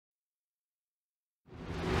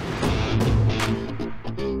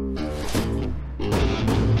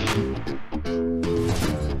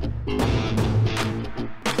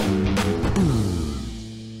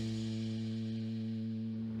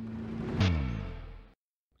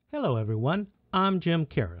Hello, everyone. I'm Jim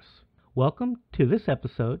Karras. Welcome to this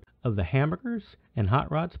episode of the Hamburgers and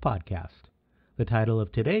Hot Rods podcast. The title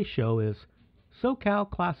of today's show is SoCal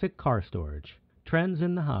Classic Car Storage, Trends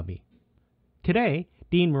in the Hobby. Today,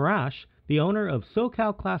 Dean Morash, the owner of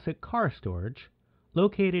SoCal Classic Car Storage,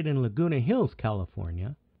 located in Laguna Hills,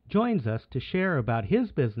 California, joins us to share about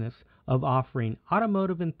his business of offering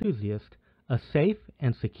automotive enthusiasts a safe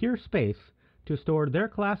and secure space to store their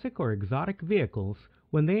classic or exotic vehicles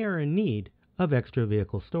when they are in need of extra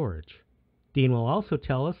vehicle storage. Dean will also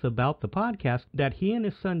tell us about the podcast that he and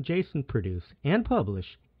his son Jason produce and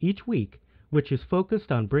publish each week, which is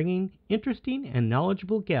focused on bringing interesting and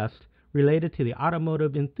knowledgeable guests related to the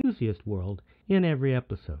automotive enthusiast world in every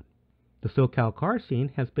episode. The SoCal car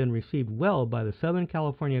scene has been received well by the Southern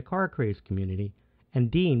California car craze community,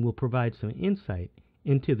 and Dean will provide some insight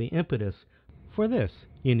into the impetus for this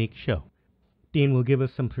unique show. Dean will give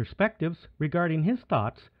us some perspectives regarding his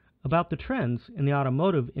thoughts about the trends in the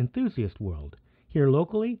automotive enthusiast world, here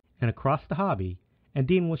locally and across the hobby, and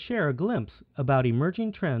Dean will share a glimpse about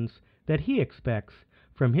emerging trends that he expects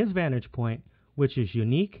from his vantage point, which is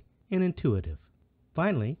unique and intuitive.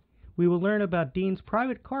 Finally, we will learn about Dean's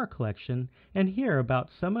private car collection and hear about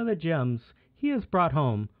some of the gems he has brought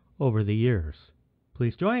home over the years.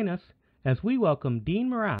 Please join us as we welcome Dean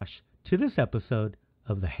Morash to this episode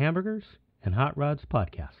of the Hamburgers and Hot Rods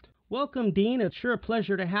podcast. Welcome, Dean. It's sure a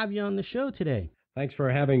pleasure to have you on the show today. Thanks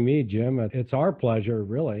for having me, Jim. It's our pleasure,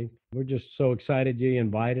 really. We're just so excited you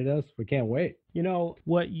invited us. We can't wait. You know,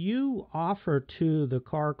 what you offer to the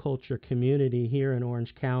car culture community here in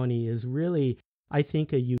Orange County is really, I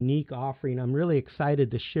think, a unique offering. I'm really excited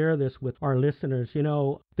to share this with our listeners. You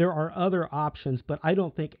know, there are other options, but I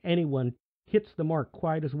don't think anyone hits the mark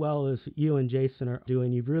quite as well as you and Jason are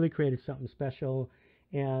doing. You've really created something special,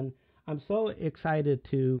 and I'm so excited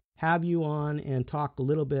to have you on and talk a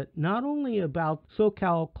little bit not only about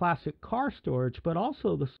SoCal Classic Car Storage, but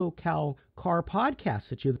also the SoCal Car podcast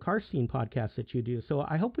the car scene podcast that you do. So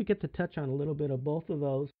I hope we get to touch on a little bit of both of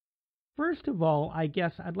those. First of all, I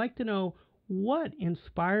guess I'd like to know what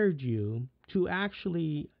inspired you to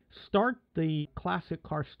actually start the classic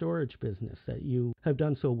car storage business that you have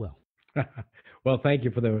done so well. Well, thank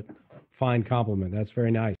you for the fine compliment. That's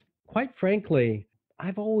very nice. Quite frankly,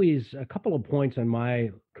 I've always, a couple of points in my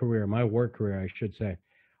career, my work career, I should say,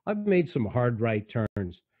 I've made some hard right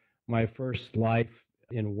turns. My first life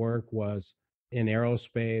in work was in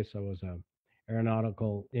aerospace. I was an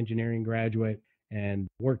aeronautical engineering graduate and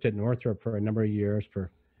worked at Northrop for a number of years, for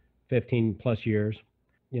 15 plus years.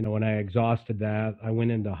 You know, when I exhausted that, I went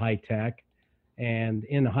into high tech. And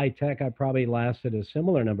in high tech, I probably lasted a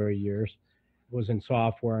similar number of years. It was in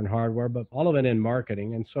software and hardware, but all of it in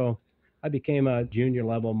marketing. And so I became a junior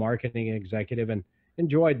level marketing executive and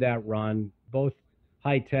enjoyed that run. Both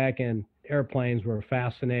high tech and airplanes were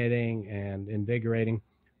fascinating and invigorating,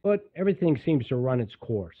 but everything seems to run its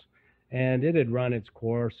course. And it had run its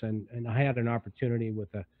course, and I had an opportunity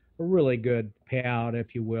with a really good payout,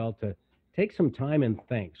 if you will, to take some time and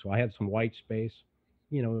think. So I had some white space.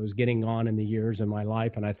 You know, it was getting on in the years in my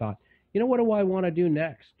life, and I thought, you know, what do I want to do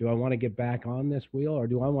next? Do I want to get back on this wheel, or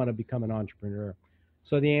do I want to become an entrepreneur?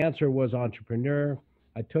 So the answer was entrepreneur.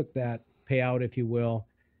 I took that payout, if you will,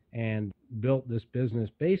 and built this business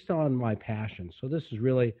based on my passion. So this is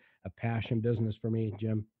really a passion business for me,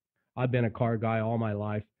 Jim. I've been a car guy all my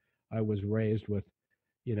life. I was raised with,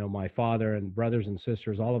 you know, my father and brothers and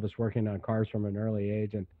sisters, all of us working on cars from an early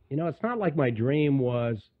age. And, you know, it's not like my dream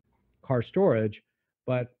was car storage,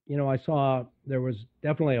 but, you know, I saw there was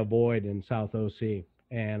definitely a void in South OC.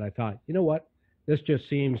 And I thought, you know what, this just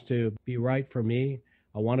seems to be right for me.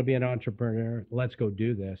 I want to be an entrepreneur. Let's go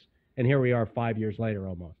do this. And here we are 5 years later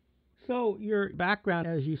almost. So your background,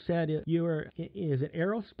 as you said, you were, is it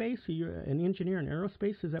aerospace? You're an engineer in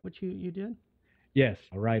aerospace? Is that what you did? Yes,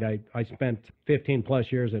 right. I spent 15 plus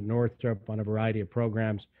years at Northrop on a variety of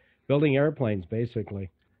programs, building airplanes, basically.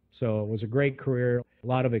 So it was a great career, a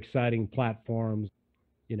lot of exciting platforms,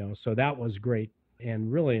 you know, so that was great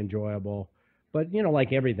and really enjoyable. But, you know,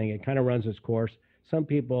 like everything, it kind of runs its course. Some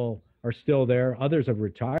people are still there. Others have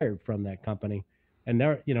retired from that company and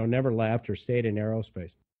never left or stayed in aerospace.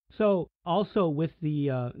 So also with the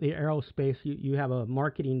aerospace, you have a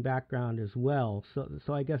marketing background as well.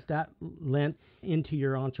 So I guess that lent into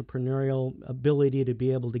your entrepreneurial ability to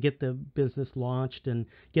be able to get the business launched and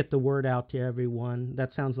get the word out to everyone.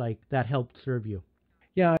 That sounds like that helped serve you.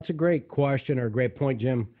 Yeah, it's a great question or a great point,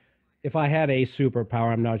 Jim. If I had a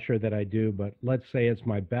superpower, I'm not sure that I do, but let's say it's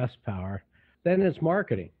my best power, then it's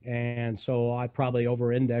marketing. And so I probably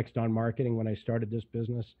over-indexed on marketing when I started this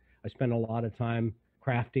business. I spent a lot of time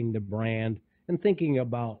crafting the brand, and thinking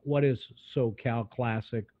about what is SoCal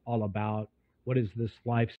Classic all about? What is this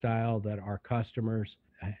lifestyle that our customers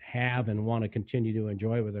have and want to continue to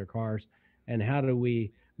enjoy with their cars? And how do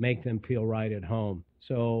we make them feel right at home?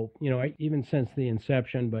 So, even since the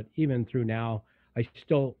inception, but even through now, I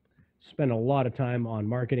still spend a lot of time on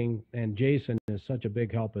marketing, and Jason is such a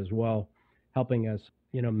big help as well, helping us,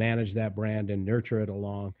 manage that brand and nurture it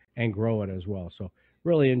along and grow it as well. So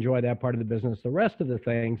really enjoy that part of the business. The rest of the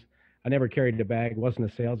things, I never carried a bag,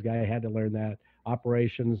 wasn't a sales guy. I had to learn that.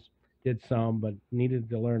 Operations, did some, but needed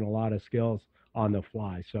to learn a lot of skills on the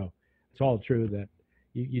fly. So it's all true that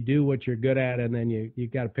you do what you're good at, and then you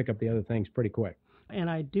got to pick up the other things pretty quick. And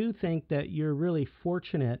I do think that you're really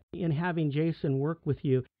fortunate in having Jason work with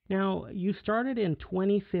you. Now, you started in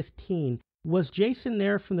 2015. Was Jason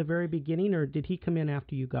there from the very beginning, or did he come in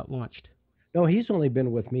after you got launched? No, he's only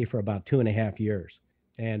been with me for about 2.5 years.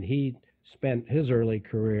 And he spent his early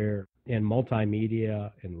career in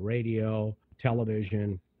multimedia, in radio,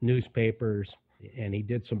 television, newspapers, and he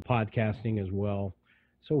did some podcasting as well.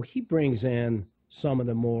 So he brings in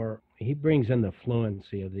he brings in the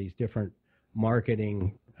fluency of these different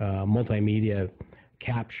marketing, multimedia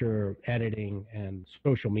capture, editing, and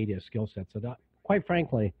social media skill sets. So that, quite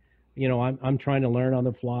frankly, I'm trying to learn on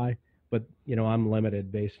the fly, but, I'm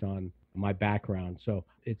limited based on my background. So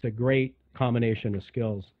it's a great combination of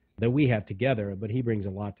skills that we have together, but he brings a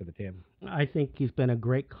lot to the table. I think he's been a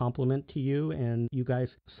great compliment to you, and you guys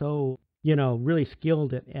really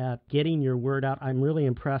skilled at getting your word out. I'm really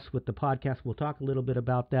impressed with the podcast. We'll talk a little bit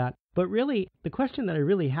about that. But really, the question that I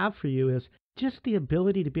really have for you is just the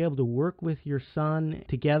ability to be able to work with your son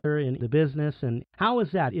together in the business. And how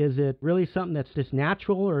is that? Is it really something that's just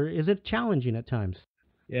natural, or is it challenging at times?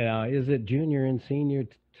 Yeah, is it junior and senior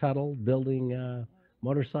Tuttle building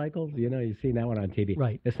motorcycles? You've seen that one on TV.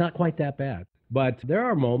 Right. It's not quite that bad, but there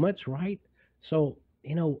are moments, right? So,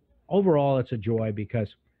 overall, it's a joy because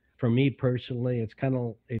for me personally, it's kind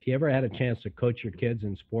of, if you ever had a chance to coach your kids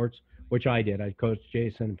in sports, which I did, I coached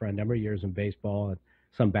Jason for a number of years in baseball and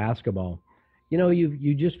some basketball.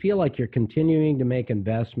 You just feel like you're continuing to make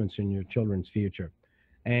investments in your children's future.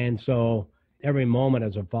 And so every moment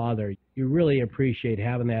as a father, you really appreciate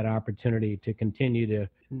having that opportunity to continue to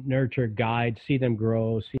nurture, guide, see them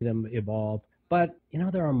grow, see them evolve. But,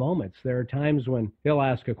 there are moments, there are times when he'll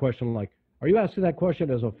ask a question like, are you asking that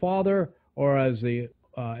question as a father or as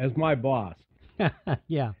my boss?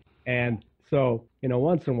 Yeah. And so,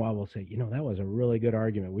 once in a while we'll say, that was a really good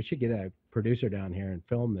argument. We should get a producer down here and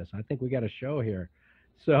film this. I think we got a show here.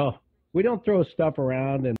 So we don't throw stuff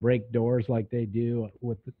around and break doors like they do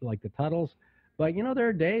with like the Tuttles. But, there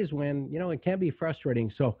are days when, it can be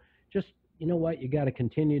frustrating. So just, you got to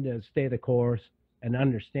continue to stay the course and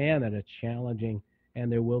understand that it's challenging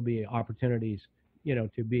and there will be opportunities,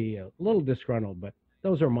 to be a little disgruntled. But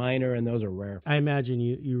those are minor and those are rare. I imagine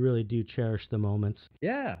you really do cherish the moments.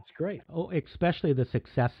 Yeah, it's great. Oh, especially the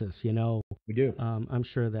successes, We do. I'm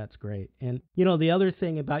sure that's great. And, the other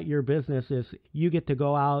thing about your business is you get to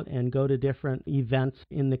go out and go to different events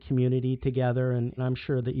in the community together, and I'm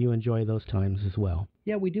sure that you enjoy those times as well.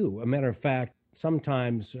 Yeah, we do. A matter of fact,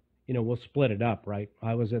 sometimes, we'll split it up, right?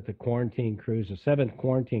 I was at the quarantine cruise, the 7th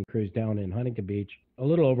quarantine cruise down in Huntington Beach a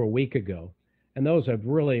little over a week ago. And those have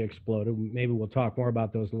really exploded. Maybe we'll talk more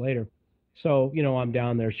about those later. So, I'm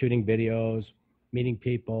down there shooting videos, meeting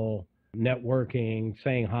people, networking,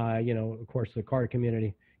 saying hi. Of course, the car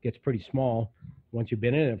community gets pretty small once you've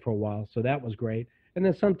been in it for a while. So that was great. And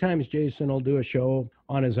then sometimes Jason will do a show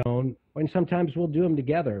on his own, and sometimes we'll do them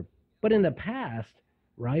together. But in the past,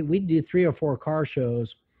 right, we'd do 3 or 4 car shows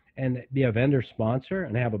and be a vendor sponsor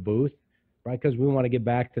and have a booth, right, because we want to give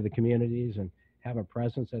back to the communities and have a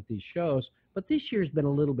presence at these shows. But this year's been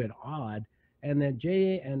a little bit odd, and that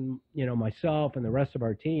Jay and myself and the rest of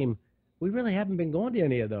our team, we really haven't been going to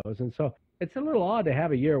any of those. And so it's a little odd to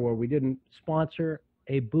have a year where we didn't sponsor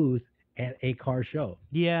a booth at a car show.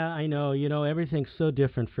 Yeah, I know. Everything's so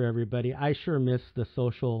different for everybody. I sure miss the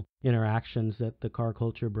social interactions that the car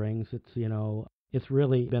culture brings. It's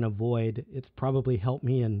really been a void. It's probably helped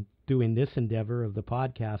me in doing this endeavor of the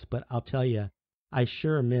podcast, but I'll tell you, I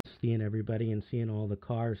sure miss seeing everybody and seeing all the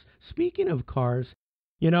cars. Speaking of cars,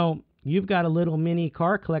 you've got a little mini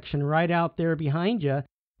car collection right out there behind you.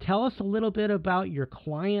 Tell us a little bit about your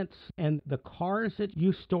clients and the cars that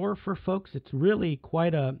you store for folks. It's really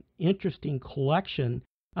quite an interesting collection.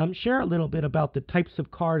 Share a little bit about the types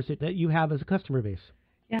of cars that you have as a customer base.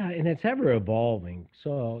 Yeah, and it's ever evolving.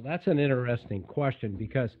 So that's an interesting question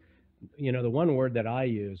because, the one word that I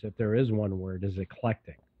use, if there is one word, is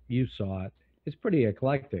eclectic. You saw it. It's pretty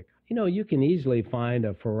eclectic. You can easily find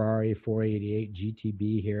a Ferrari 488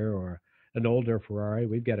 GTB here or an older Ferrari.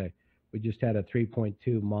 We just had a 3.2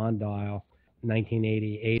 Mondial,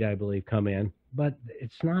 1988, I believe, come in. But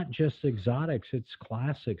it's not just exotics; it's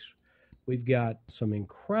classics. We've got some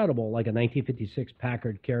incredible, like a 1956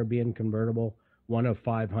 Packard Caribbean convertible, one of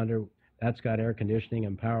 500. That's got air conditioning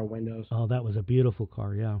and power windows. Oh, that was a beautiful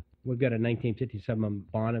car, yeah. We've got a 1957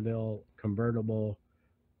 Bonneville convertible,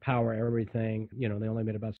 power everything. You know, they only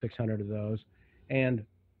made about 600 of those. And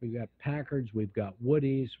we've got Packards, we've got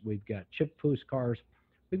Woodies, we've got Chip Foose cars.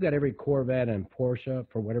 We've got every Corvette and Porsche,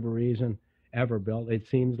 for whatever reason, ever built. It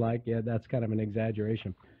seems like, yeah, that's kind of an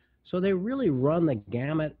exaggeration. So they really run the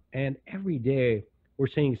gamut, and every day we're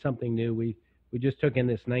seeing something new. We just took in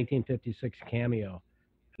this 1956 Cameo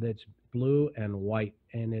that's blue and white,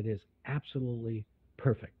 and it is absolutely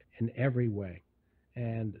perfect in every way.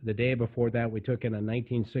 And the day before that, we took in a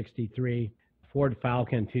 1963 Ford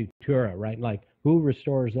Falcon Futura, right? Like, who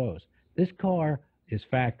restores those? This car is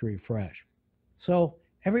factory fresh. So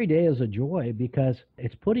every day is a joy because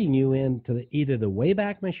it's putting you into either the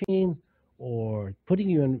Wayback Machine or putting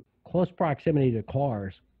you in close proximity to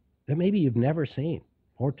cars that maybe you've never seen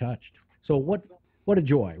or touched. So what a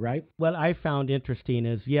joy, right? What I found interesting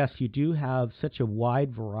is, yes, you do have such a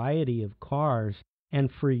wide variety of cars, and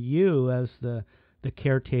for you as the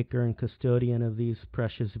caretaker and custodian of these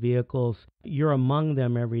precious vehicles, you're among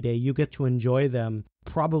them every day. You get to enjoy them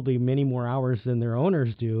probably many more hours than their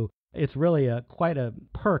owners do. It's really quite a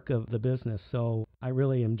perk of the business, so I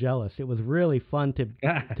really am jealous. It was really fun to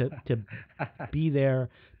be there,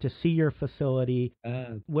 to see your facility.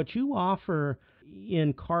 What you offer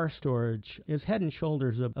in car storage is head and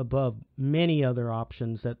shoulders above many other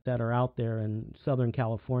options that are out there in Southern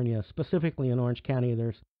California, specifically in Orange County.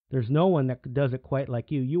 There's no one that does it quite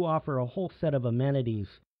like you. You offer a whole set of amenities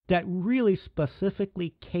that really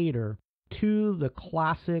specifically cater to the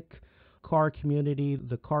classic car community,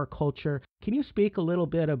 the car culture. Can you speak a little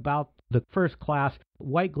bit about the first class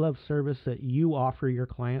white glove service that you offer your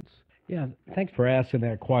clients? Yeah, thanks for asking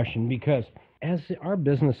that question, because as our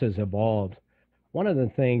business has evolved, one of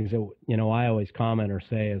the things that I always comment or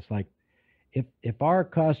say is, like, if our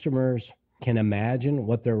customers can imagine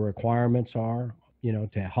what their requirements are,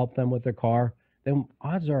 to help them with their car, then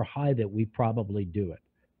odds are high that we probably do it.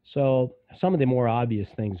 So some of the more obvious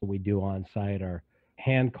things that we do on site are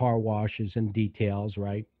hand car washes and details,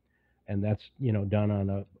 right? And that's,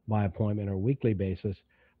 done by appointment or weekly basis.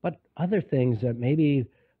 But other things that maybe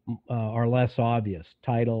are less obvious: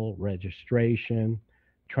 title, registration,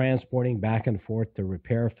 transporting back and forth to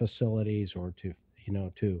repair facilities or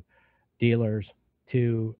to dealers,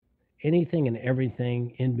 to anything and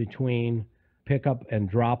everything in between, pick up and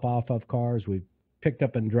drop off of cars. We've picked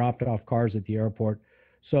up and dropped off cars at the airport.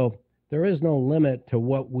 So there is no limit to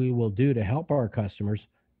what we will do to help our customers.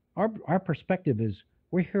 Our perspective is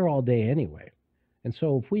we're here all day anyway. And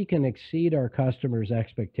so if we can exceed our customers'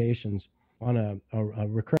 expectations on a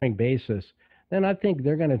recurring basis, then I think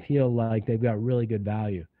they're going to feel like they've got really good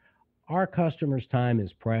value. Our customers' time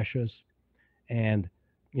is precious, and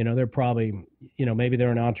they're probably, maybe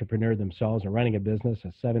they're an entrepreneur themselves and running a business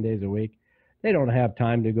 7 days a week. They don't have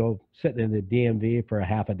time to go sit in the DMV for a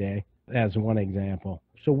half a day, as one example.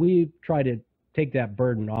 So we try to take that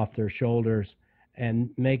burden off their shoulders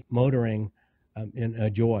and make motoring a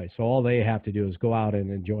joy. So all they have to do is go out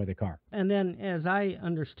and enjoy the car. And then, as I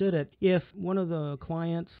understood it, if one of the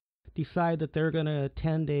clients decide that they're going to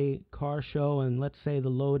attend a car show, and let's say the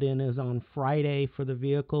load-in is on Friday for the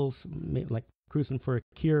vehicles, like cruising for a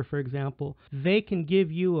Kia, for example, they can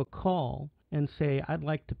give you a call and say, I'd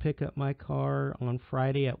like to pick up my car on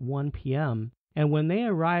Friday at 1 p.m., and when they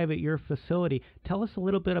arrive at your facility, tell us a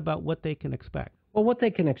little bit about what they can expect. Well, what they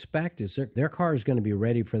can expect is their car is going to be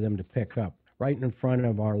ready for them to pick up right in front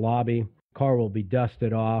of our lobby. Car will be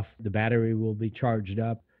dusted off. The battery will be charged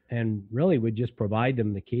up. And really, we just provide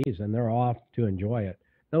them the keys, and they're off to enjoy it.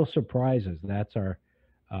 No surprises. That's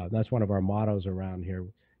one of our mottos around here.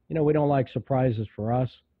 We don't like surprises for us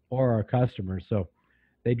or our customers. So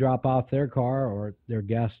they drop off their car, or their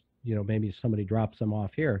guest, maybe somebody drops them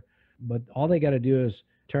off here. But all they got to do is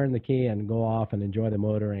turn the key and go off and enjoy the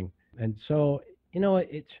motoring. And so,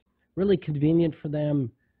 it's really convenient for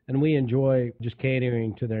them, and we enjoy just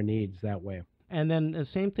catering to their needs that way. And then the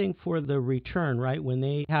same thing for the return, right? When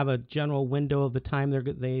they have a general window of the time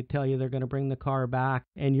they tell you they're going to bring the car back,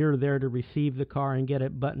 and you're there to receive the car and get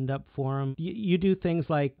it buttoned up for them. You do things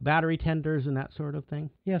like battery tenders and that sort of thing?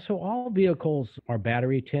 Yeah, so all vehicles are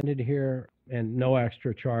battery tended here, and no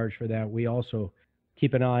extra charge for that. We also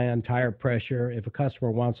keep an eye on tire pressure. If a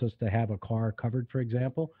customer wants us to have a car covered, for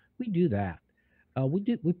example, we do that.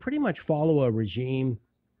 We pretty much follow a regime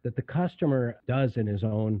that the customer does in his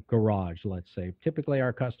own garage, let's say. Typically,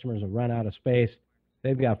 our customers have run out of space.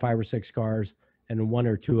 They've got 5 or 6 cars, and 1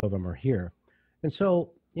 or 2 of them are here. And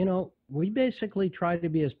so, we basically try to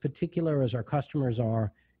be as particular as our customers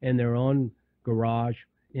are in their own garage.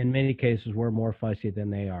 In many cases, we're more fussy than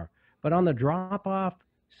they are. But on the drop-off,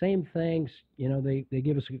 same things. They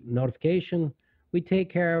give us a notification. We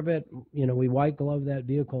take care of it. We white glove that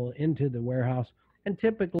vehicle into the warehouse. And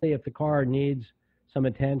typically, if the car needs some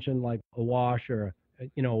attention, like a wash or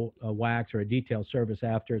a wax or a detail service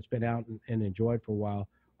after it's been out and enjoyed for a while,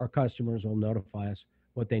 our customers will notify us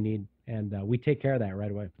what they need, and we take care of that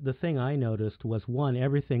right away. The thing I noticed was, one,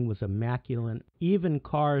 everything was immaculate. Even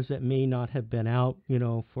cars that may not have been out,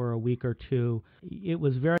 for a week or two, it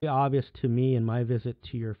was very obvious to me in my visit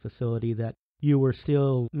to your facility that you were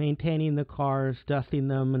still maintaining the cars, dusting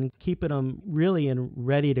them, and keeping them really in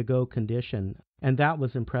ready-to-go condition. And that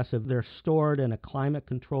was impressive. They're stored in a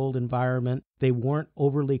climate-controlled environment. They weren't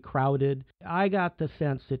overly crowded. I got the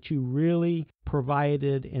sense that you really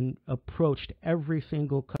provided and approached every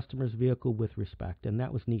single customer's vehicle with respect, and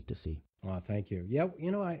that was neat to see. Oh, thank you. Yeah,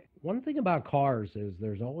 one thing about cars is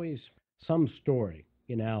there's always some story,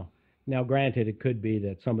 Now, granted, it could be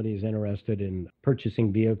that somebody's interested in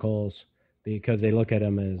purchasing vehicles because they look at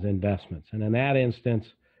them as investments. And in that instance,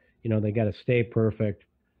 they got to stay perfect,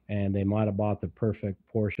 and they might have bought the perfect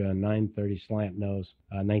Porsche 930 slant nose,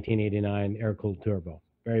 1989 air-cooled turbo.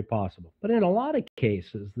 Very possible. But in a lot of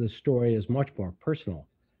cases, the story is much more personal.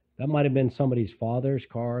 That might have been somebody's father's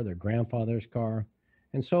car, their grandfather's car.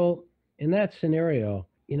 And so in that scenario,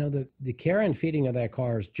 the care and feeding of that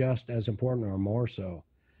car is just as important or more so.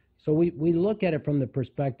 So we look at it from the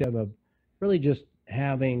perspective of really just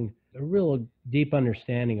having a real deep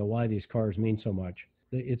understanding of why these cars mean so much.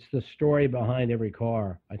 It's the story behind every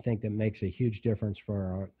car, I think, that makes a huge difference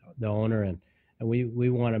for the owner, and we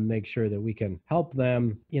want to make sure that we can help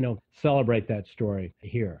them, celebrate that story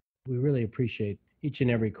here. We really appreciate each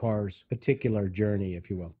and every car's particular journey, if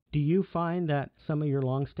you will. Do you find that some of your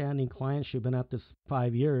longstanding clients, you've been at this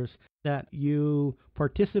 5 years, that you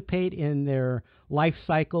participate in their life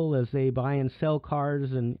cycle as they buy and sell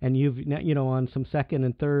cars, and you've, on some second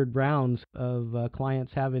and third rounds of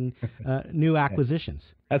clients having new acquisitions?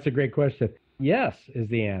 That's a great question. Yes is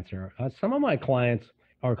the answer. Some of my clients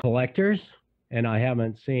are collectors, and I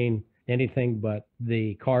haven't seen anything but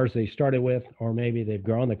the cars they started with, or maybe they've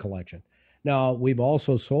grown the collection. Now, we've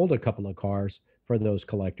also sold a couple of cars for those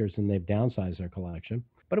collectors, and they've downsized their collection.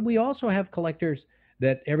 But we also have collectors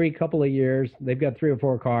that every couple of years, they've got 3 or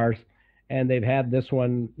 4 cars, and they've had this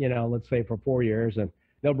one, let's say for 4 years, and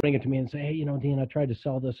they'll bring it to me and say, hey, Dean, I tried to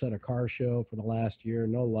sell this at a car show for the last year,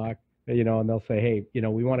 no luck, and they'll say, hey,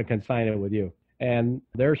 we want to consign it with you. And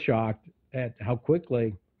they're shocked at how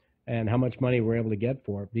quickly and how much money we're able to get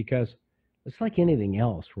for it, because it's like anything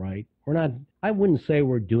else, right? I wouldn't say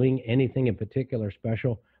we're doing anything in particular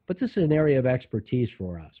special, but this is an area of expertise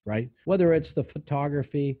for us, right? Whether it's the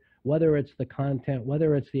photography, whether it's the content,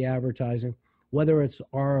 whether it's the advertising, whether it's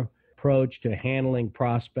our approach to handling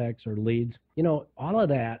prospects or leads, all of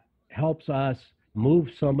that helps us move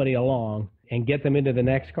somebody along and get them into the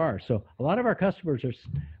next car. So a lot of our customers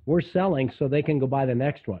we're selling so they can go buy the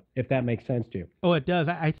next one, if that makes sense to you. Oh, it does.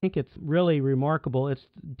 I think it's really remarkable. It's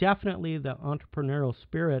definitely the entrepreneurial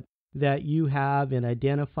spirit that you have in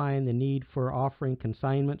identifying the need for offering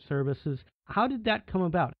consignment services. How did that come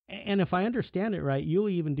about? And if I understand it right, you'll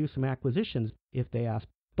even do some acquisitions if they ask.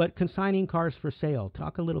 But consigning cars for sale,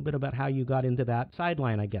 talk a little bit about how you got into that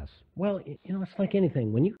sideline, I guess. Well, it's like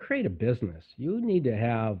anything. When you create a business, you need to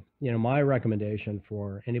have, my recommendation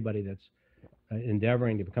for anybody that's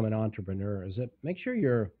endeavoring to become an entrepreneur is that make sure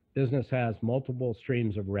your business has multiple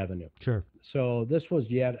streams of revenue. Sure. So this was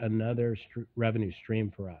yet another revenue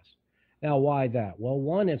stream for us. Now, why that? Well,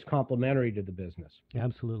 one, it's complementary to the business.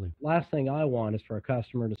 Absolutely. Last thing I want is for a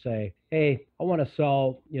customer to say, hey, I want to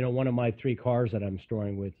sell, one of my 3 cars that I'm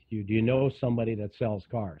storing with you. Do you know somebody that sells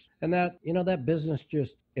cars? And that, that business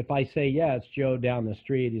just, if I say, yeah, it's Joe down the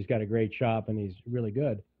street, he's got a great shop and he's really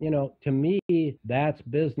good, to me, that's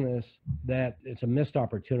business that it's a missed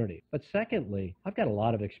opportunity. But secondly, I've got a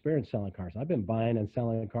lot of experience selling cars. I've been buying and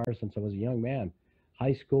selling cars since I was a young man,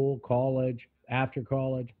 high school, college, after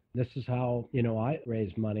college. This is how, I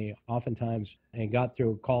raised money oftentimes and got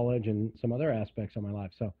through college and some other aspects of my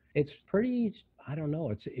life. So it's pretty, I don't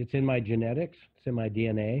know, it's in my genetics, it's in my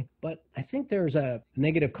DNA. But I think there's a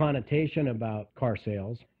negative connotation about car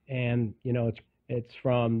sales. And, it's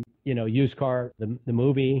from, Used Car, the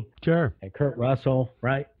movie. Sure. And Kurt Russell,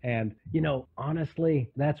 right? And, honestly,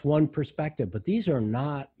 that's one perspective. But these are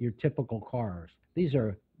not your typical cars. These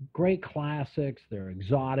are great classics, they're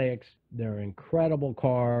exotics, they're incredible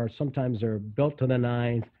cars. Sometimes they're built to the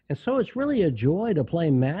nines. And so it's really a joy to play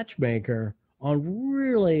matchmaker on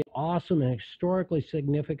really awesome and historically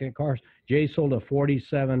significant cars. Jay sold a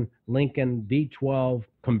 47 Lincoln V12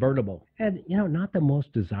 convertible. And, not the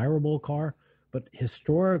most desirable car, but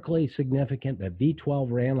historically significant. The V12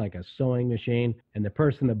 ran like a sewing machine, and the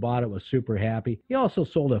person that bought it was super happy. He also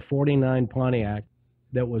sold a 49 Pontiac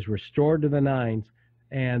that was restored to the nines,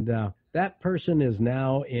 and that person is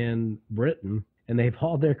now in Britain, and they've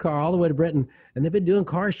hauled their car all the way to Britain, and they've been doing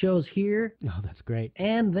car shows here. Oh, that's great.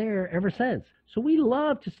 And there ever since. So we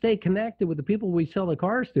love to stay connected with the people we sell the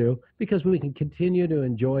cars to because we can continue to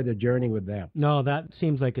enjoy the journey with them. No, that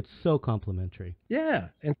seems like it's so complimentary. Yeah,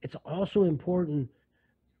 and it's also important,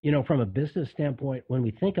 from a business standpoint, when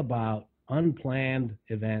we think about unplanned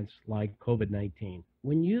events like COVID-19.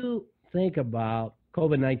 When you think about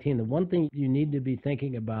COVID-19, the one thing you need to be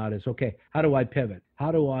thinking about is, okay, how do I pivot? How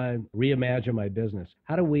do I reimagine my business?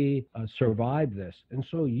 How do we survive this? And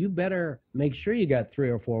so you better make sure you got 3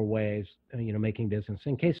 or 4 ways, making business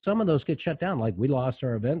in case some of those get shut down, like we lost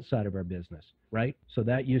our event side of our business, right? So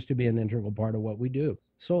that used to be an integral part of what we do.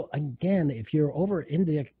 So again, if you're over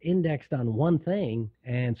indexed on one thing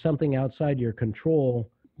and something outside your control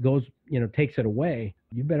goes, takes it away,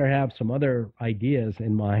 you better have some other ideas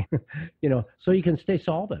in mind, so you can stay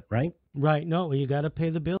solvent, right? Right. No, you got to pay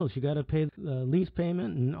the bills. You got to pay the lease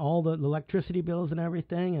payment and all the electricity bills and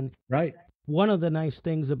everything. And right. One of the nice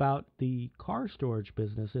things about the car storage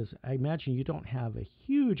business is I imagine you don't have a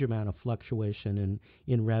huge amount of fluctuation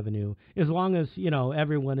in revenue as long as,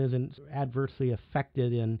 everyone isn't adversely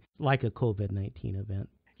affected in like a COVID-19 event.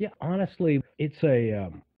 Yeah, honestly, it's a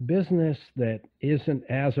business that isn't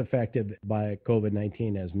as affected by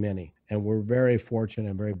COVID-19 as many. And we're very fortunate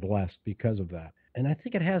and very blessed because of that. And I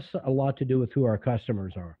think it has a lot to do with who our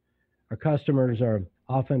customers are. Our customers are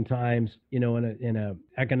oftentimes, in a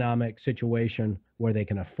economic situation where they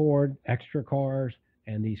can afford extra cars,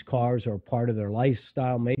 and these cars are part of their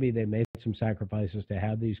lifestyle. Maybe they made some sacrifices to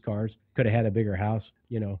have these cars. Could have had a bigger house,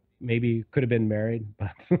 maybe could have been married,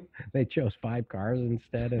 but they chose 5 cars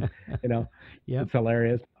instead. And, Yep. It's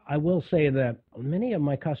hilarious. I will say that many of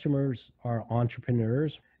my customers are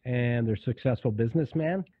entrepreneurs and they're successful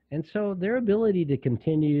businessmen. And so their ability to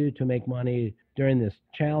continue to make money during this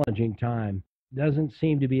challenging time doesn't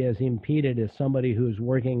seem to be as impeded as somebody who's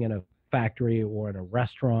working in a factory or in a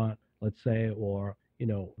restaurant, let's say, or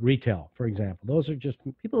retail, for example. Those are just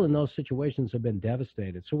people in those situations have been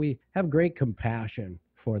devastated. So we have great compassion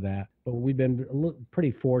for that, but we've been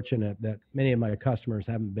pretty fortunate that many of my customers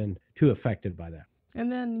haven't been too affected by that.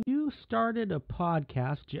 And then you started a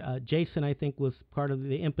podcast. Jason, I think, was part of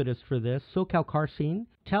the impetus for this, SoCal Car Scene.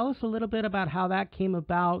 Tell us a little bit about how that came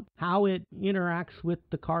about, how it interacts with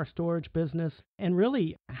the car storage business, and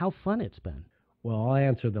really how fun it's been. Well, I'll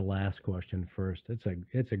answer the last question first.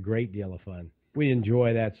 It's a great deal of fun. We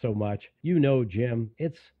enjoy that so much. Jim,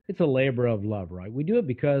 it's a labor of love, right? We do it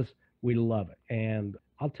because we love it. And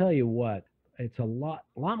I'll tell you what, it's a lot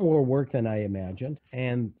more work than I imagined.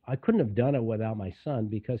 And I couldn't have done it without my son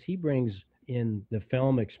because he brings in the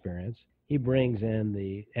film experience. He brings in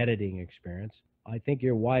the editing experience. I think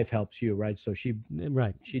your wife helps you, right? So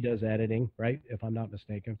she does editing, right? If I'm not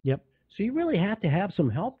mistaken. Yep. So you really have to have some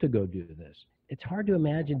help to go do this. It's hard to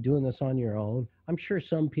imagine doing this on your own. I'm sure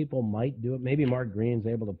some people might do it. Maybe Mark Green's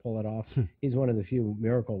able to pull it off. He's one of the few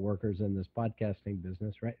miracle workers in this podcasting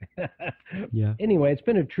business, right? Yeah. Anyway, it's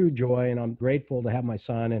been a true joy, and I'm grateful to have my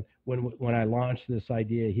son. And when I launched this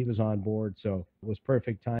idea, he was on board, so it was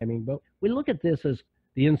perfect timing. But we look at this as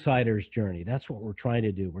the insider's journey. That's what we're trying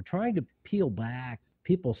to do. We're trying to peel back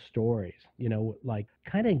people's stories, like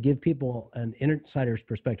kind of give people an insider's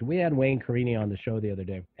perspective. We had Wayne Carini on the show the other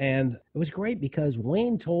day, and it was great because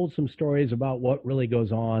Wayne told some stories about what really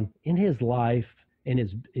goes on in his life, in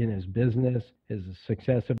his business, his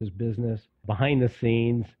success of his business, behind the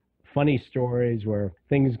scenes, funny stories where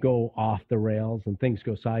things go off the rails and things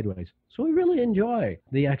go sideways. So we really enjoy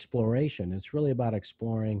the exploration. It's really about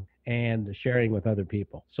exploring and sharing with other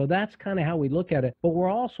people. So that's kind of how we look at it. But we're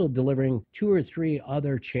also delivering 2 or 3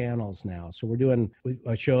 other channels now. So we're doing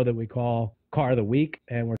a show that we call Car of the Week,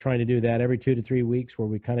 and we're trying to do that every 2 to 3 weeks where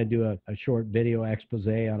we kind of do a short video expose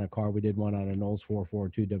on a car. We did one on an Olds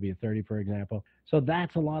 442 W30, for example. So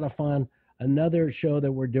that's a lot of fun. Another show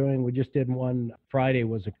that we're doing, we just did one Friday,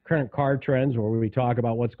 was a current car trends where we talk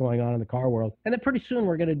about what's going on in the car world. And then pretty soon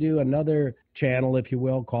we're going to do another channel, if you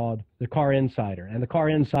will, called The Car Insider. And The Car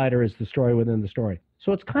Insider is the story within the story.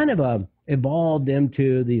 So it's kind of evolved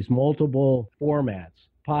into these multiple formats,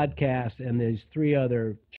 podcasts, and these 3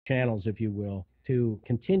 other channels, if you will. to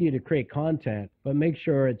continue to create content, but make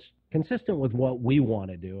sure it's consistent with what we want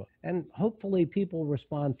to do. And hopefully people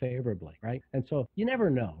respond favorably, right? And so you never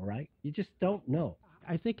know, right? You just don't know.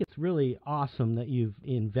 I think it's really awesome that you've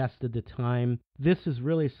invested the time. This is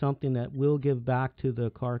really something that will give back to the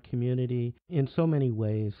car community in so many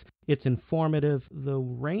ways. It's informative. The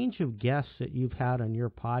range of guests that you've had on your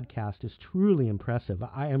podcast is truly impressive.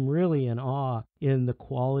 I am really in awe in the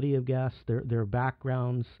quality of guests, their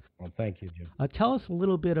backgrounds. Well, thank you, Jim. Tell us a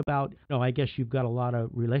little bit about, I guess you've got a lot of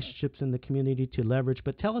relationships in the community to leverage,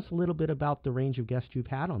 but tell us a little bit about the range of guests you've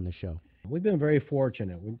had on the show. We've been very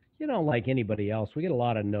fortunate. Like anybody else, we get a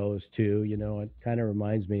lot of no's too. It kind of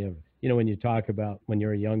reminds me of, when you talk about when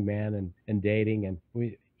you're a young man and dating, and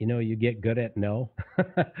you get good at no.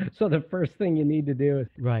 So the first thing you need to do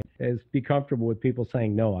is be comfortable with people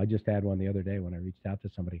saying no. I just had one the other day when I reached out to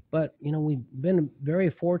somebody. But, we've been very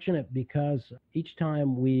fortunate because each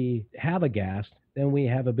time we have a guest, then we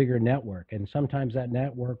have a bigger network. And sometimes that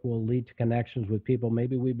network will lead to connections with people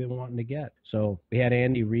maybe we've been wanting to get. So we had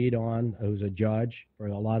Andy Reid on, who's a judge for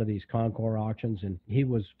a lot of these Concours auctions, and he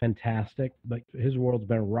was fantastic. But his world's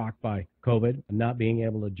been rocked by COVID, not being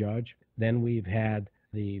able to judge. Then we've had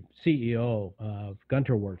the CEO of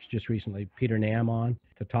Gunter Works just recently, Peter Nam, on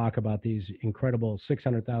to talk about these incredible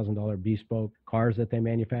 $600,000 bespoke cars that they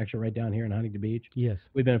manufacture right down here in Huntington Beach. Yes.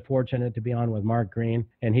 We've been fortunate to be on with Mark Green,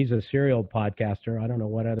 and he's a serial podcaster. I don't know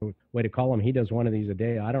what other way to call him. He does one of these a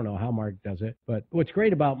day. I don't know how Mark does it. But what's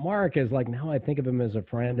great about Mark is, now I think of him as a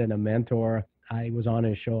friend and a mentor. I was on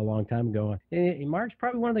his show a long time ago. And Mark's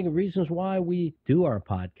probably one of the reasons why we do our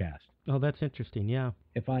podcast. Oh, that's interesting. Yeah.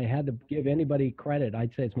 If I had to give anybody credit, I'd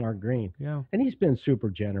say it's Mark Green. Yeah. And he's been super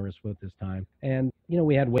generous with his time. And,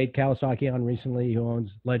 we had Wade Kawasaki on recently, who owns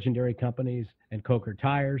legendary companies and Coker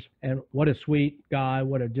Tires. And what a sweet guy.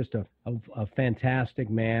 What just a fantastic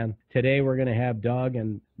man. Today we're going to have Doug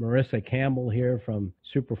and Marissa Campbell here from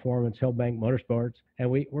Super Performance Hillbank Motorsports. And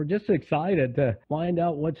we're just excited to find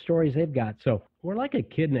out what stories they've got. So we're like a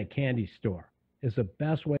kid in a candy store is the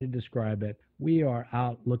best way to describe it. We are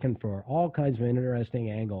out looking for all kinds of interesting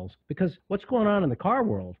angles because what's going on in the car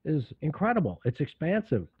world is incredible. It's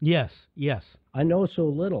expansive. Yes. I know so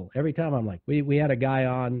little. Every time I'm like, we had a guy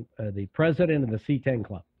on, the president of the C10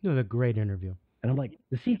 Club. It was a great interview. And I'm like,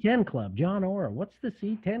 the C10 Club, John Orr, what's the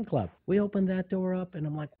C10 Club? We opened that door up and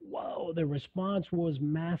I'm like, whoa, the response was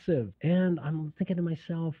massive. And I'm thinking to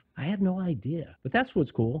myself, I had no idea. But that's what's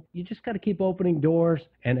cool. You just got to keep opening doors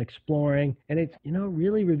and exploring. And it's,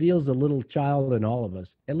 really reveals the little child in all of us,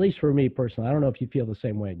 at least for me personally. I don't know if you feel the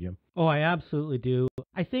same way, Jim. Oh, I absolutely do.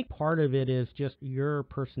 I think part of it is just your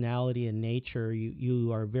personality and nature.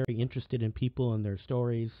 You are very interested in people and their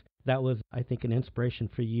stories. That was, I think, an inspiration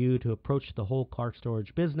for you to approach the whole car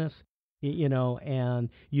storage business, and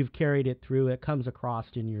you've carried it through. It comes across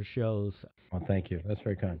in your shows. Well, thank you. That's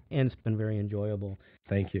very kind. And it's been very enjoyable.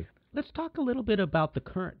 Thank you. Let's talk a little bit about the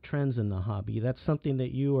current trends in the hobby. That's something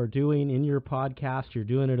that you are doing in your podcast. You're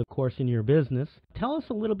doing it, of course, in your business. Tell us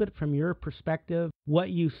a little bit from your perspective,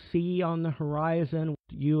 what you see on the horizon.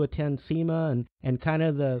 You attend SEMA and kind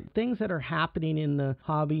of the things that are happening in the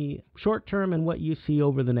hobby short term and what you see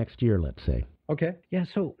over the next year, let's say. Okay. Yeah,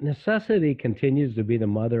 so necessity continues to be the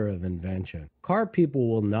mother of invention. Car people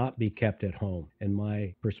will not be kept at home, in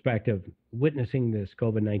my perspective, witnessing this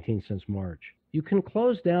COVID-19 since March. You can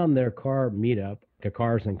close down their car meetup to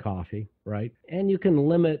Cars and Coffee, right? And you can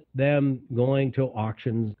limit them going to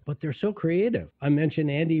auctions, but they're so creative. I mentioned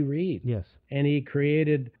Andy Reid. Yes. And he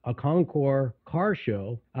created a Concours car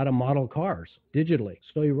show out of model cars digitally.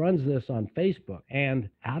 So he runs this on Facebook, and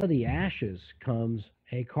out of the ashes comes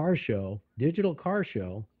a car show, digital car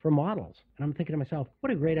show for models. And I'm thinking to myself,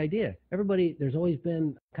 what a great idea. There's always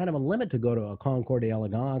been kind of a limit to go to a Concours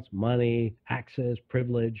d'Elegance, money, access,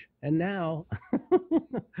 privilege. And now,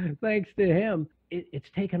 thanks to him, it's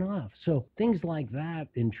taken off. So things like that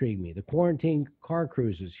intrigue me. The quarantine car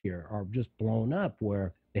cruises here are just blown up,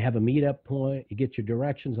 where they have a meetup point. You get your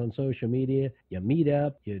directions on social media. You meet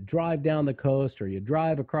up. You drive down the coast, or you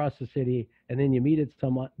drive across the city, and then you meet at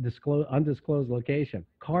some undisclosed location.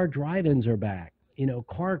 Car drive-ins are back.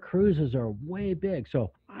 Car cruises are way big.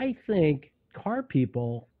 So I think car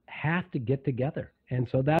people have to get together. And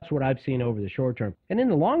so that's what I've seen over the short term. And in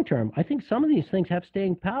the long term, I think some of these things have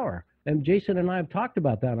staying power. And Jason and I have talked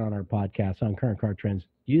about that on our podcast on Current Car Trends.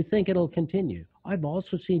 Do you think it'll continue? I've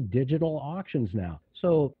also seen digital auctions now.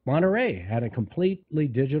 So Monterey had a completely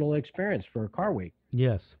digital experience for Car Week.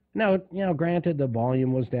 Yes. Now, granted, the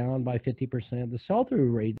volume was down by 50%. The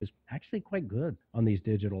sell-through rate is actually quite good on these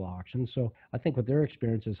digital auctions. So I think what their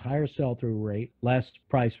experience is higher sell-through rate, less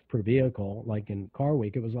price per vehicle. Like in Car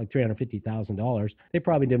Week, it was like $350,000. They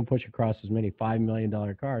probably didn't push across as many $5 million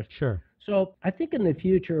cars. Sure. So I think in the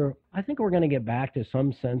future, I think we're going to get back to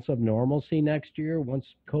some sense of normalcy next year once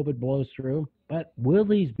COVID blows through. But will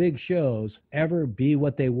these big shows ever be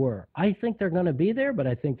what they were? I think they're going to be there, but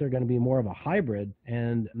I think they're going to be more of a hybrid.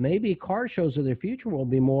 And maybe car shows of the future will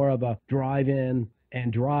be more of a drive-in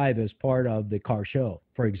and drive as part of the car show,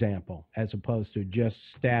 for example, as opposed to just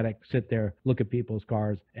static, sit there, look at people's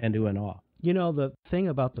cars and do an awe. You know, the thing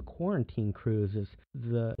about the quarantine cruise is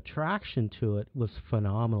the attraction to it was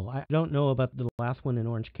phenomenal. I don't know about the last one in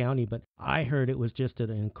Orange County, but I heard it was just an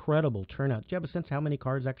incredible turnout. Do you have a sense how many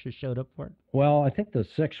cars actually showed up for it? Well, I think the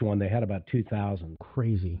sixth one, they had about 2,000.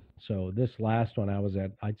 Crazy. So this last one I was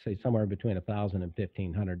at, I'd say somewhere between 1,000 and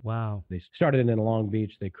 1,500. Wow. They started in Long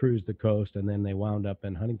Beach, they cruised the coast, and then they wound up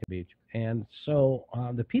in Huntington Beach. And so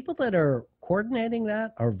the people that are coordinating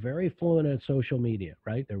that are very fluent at social media,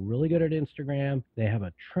 right? They're really good at Instagram. They have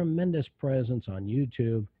a tremendous presence on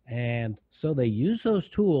YouTube. And so they use those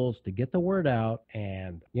tools to get the word out.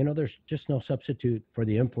 And, there's just no substitute for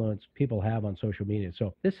the influence people have on social media.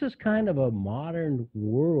 So this is kind of a modern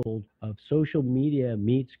world of social media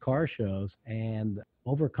meets car shows and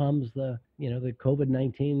overcomes the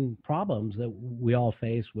COVID-19 problems that we all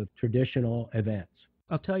face with traditional events.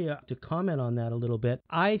 I'll tell you, to comment on that a little bit,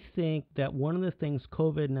 I think that one of the things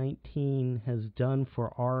COVID-19 has done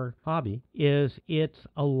for our hobby is it's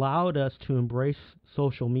allowed us to embrace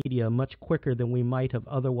social media much quicker than we might have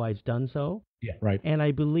otherwise done so. Yeah, right. And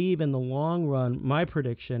I believe in the long run, my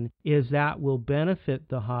prediction is that will benefit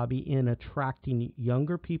the hobby in attracting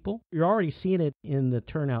younger people. You're already seeing it in the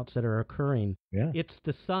turnouts that are occurring. Yeah. It's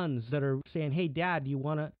the sons that are saying, hey, Dad, do you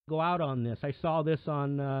want to go out on this? I saw this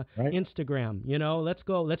on Instagram. Let's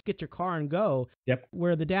go. Let's get your car and go. Yep.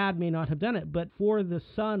 Where the dad may not have done it. But for the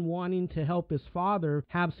son wanting to help his father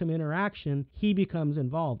have some interaction, he becomes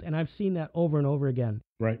involved. And I've seen that over and over again.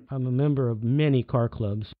 Right. I'm a member of many car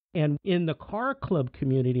clubs. And in the car club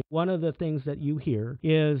community, one of the things that you hear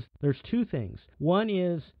is there's two things. One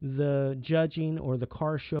is the judging or the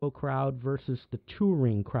car show crowd versus the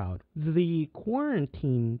touring crowd. The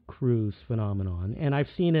quarantine cruise phenomenon, and I've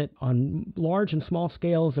seen it on large and small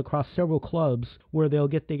scales across several clubs where they'll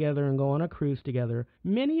get together and go on a cruise together.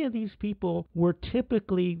 Many of these people were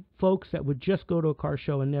typically folks that would just go to a car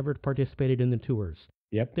show and never participated in the tours.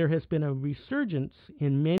 Yep. There has been a resurgence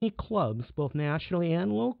in many clubs, both nationally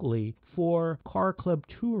and locally, for car club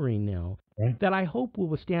touring now. Right. That I hope will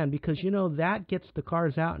withstand because, that gets the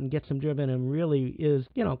cars out and gets them driven and really is,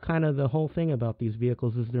 kind of the whole thing about these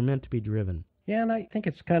vehicles is they're meant to be driven. Yeah, and I think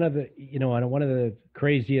it's kind of, one of the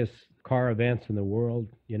craziest car events in the world,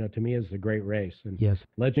 to me is the Great Race. And yes.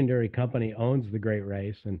 Legendary Company owns the Great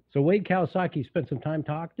Race. And so Wade Kawasaki spent some time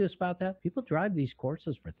talking to us about that. People drive these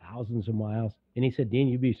courses for thousands of miles. And he said, Dean,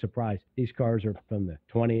 you'd be surprised. These cars are from the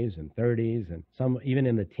 20s and 30s and some even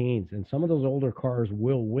in the teens. And some of those older cars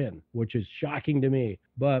will win, which is shocking to me.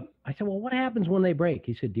 But I said, well, what happens when they break?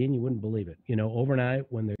 He said, Dean, you wouldn't believe it. Overnight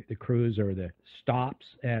when the cruise or the stops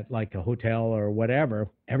at like a hotel or whatever,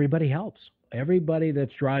 everybody helps. Everybody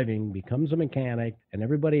that's driving becomes a mechanic and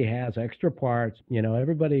everybody has extra parts.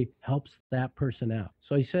 Everybody helps that person out.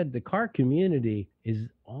 So he said the car community is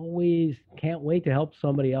always can't wait to help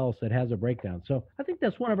somebody else that has a breakdown. So I think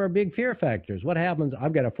that's one of our big fear factors. What happens?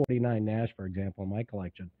 I've got a 49 Nash, for example, in my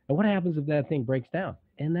collection. And what happens if that thing breaks down?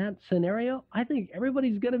 In that scenario, I think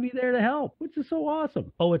everybody's going to be there to help, which is so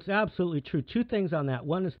awesome. Oh, it's absolutely true. Two things on that.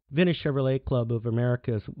 One is Vintage Chevrolet Club of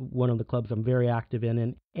America is one of the clubs I'm very active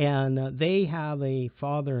in. And they have a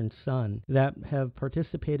father and son that have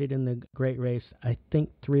participated in the Great Race, I think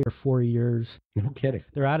 3 or 4 years. No kidding.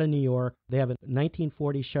 They're out of New York. They have a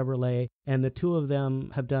 1940 Chevrolet, and the two of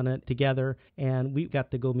them have done it together. And we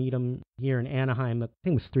got to go meet them here in Anaheim. I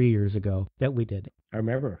think it was 3 years ago that we did. I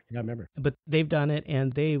remember. Yeah, I remember. But they've done it,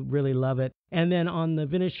 and they really love it. And then on the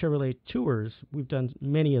Vintage Chevrolet tours, we've done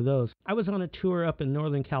many of those. I was on a tour up in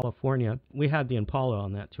Northern California. We had the Impala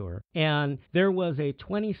on that tour. And there was a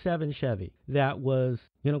 27 Chevy that was,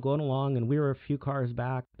 going along, and we were a few cars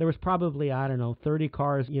back. There was probably, 30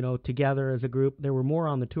 cars, together as a group. There were more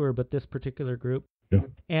on the tour, but this particular group. Yeah.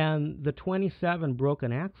 And the 27 broke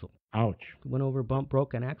an axle. Ouch. Went over, bump,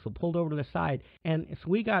 broke an axle, pulled over to the side. And so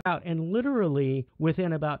we got out, and literally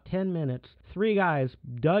within about 10 minutes, 3 guys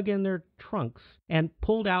dug in their trunks and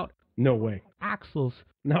pulled out No way. axles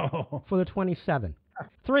No. for the 27.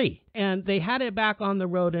 3. And they had it back on the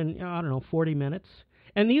road in, 40 minutes.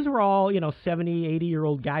 And these were all, 70,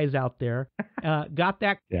 80-year-old guys out there, got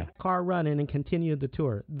that Yeah. car running and continued the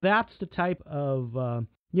tour. That's the type of,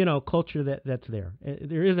 culture that's there.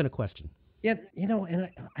 There isn't a question. Yeah, and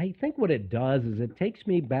I think what it does is it takes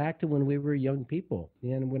me back to when we were young people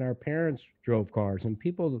and when our parents drove cars and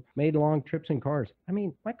people made long trips in cars. I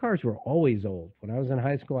mean, my cars were always old. When I was in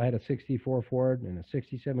high school, I had a 64 Ford and a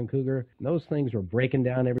 67 Cougar. And those things were breaking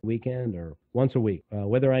down every weekend or once a week,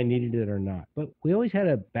 whether I needed it or not. But we always had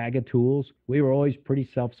a bag of tools. We were always pretty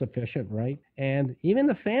self-sufficient, right? And even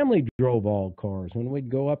the family drove all cars when we'd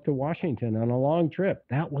go up to Washington on a long trip.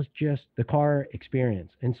 That was just the car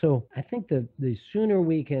experience. And so I think that the sooner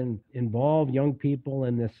we can involve young people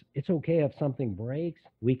in this, it's okay if something breaks,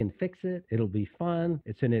 we can fix it. It'll be fun.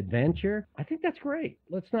 It's an adventure. I think that's great.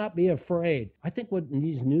 Let's not be afraid. I think what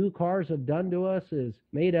these new cars have done to us is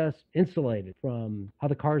made us insulated from how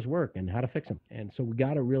the cars work and how to fix them. And so we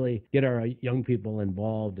got to really get our young people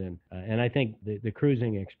involved. And I think the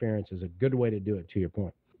cruising experience is a good way to do it, to your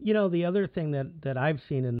point. The other thing that I've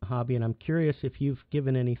seen in the hobby, and I'm curious if you've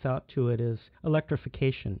given any thought to it, is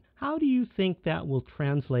electrification. How do you think that will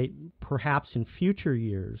translate, perhaps in future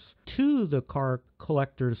years, to the car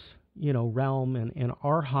collectors, realm and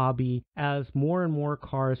our hobby as more and more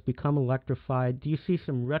cars become electrified? Do you see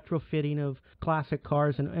some retrofitting of classic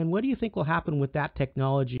cars? And what do you think will happen with that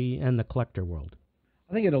technology and the collector world?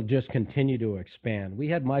 I think it'll just continue to expand. We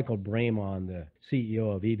had Michael Brame on, the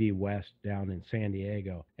CEO of EV West down in San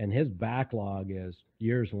Diego, and his backlog is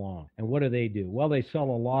years long. And what do? Well, they sell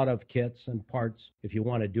a lot of kits and parts if you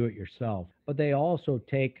want to do it yourself. But they also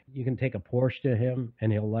you can take a Porsche to him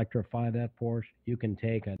and he'll electrify that Porsche. You can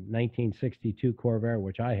take a 1962 Corvair,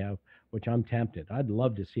 which I have, which I'm tempted. I'd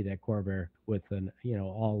love to see that Corvair with an,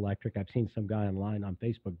 all electric. I've seen some guy online on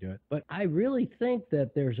Facebook do it. But I really think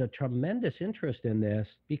that there's a tremendous interest in this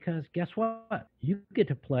because guess what? You get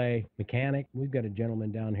to play mechanic. We've got a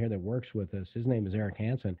gentleman down here that works with us. His name is Eric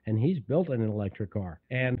Hansen, and he's built an electric car.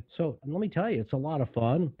 And so let me tell you, it's a lot of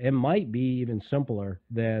fun. It might be even simpler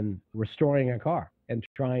than restoring a car and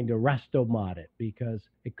trying to resto-mod it, because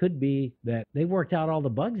it could be that they worked out all the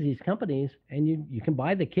bugs, these companies, and you can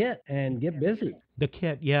buy the kit and get busy. The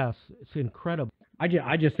kit, yes, it's incredible.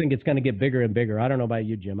 I just think it's going to get bigger and bigger. I don't know about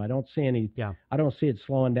you, Jim. I don't see I don't see it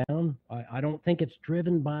slowing down. I don't think it's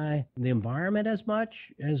driven by the environment as much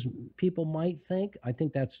as people might think. I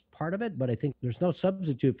think that's part of it, but I think there's no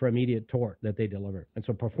substitute for immediate torque that they deliver. And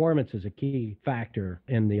so performance is a key factor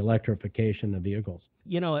in the electrification of vehicles.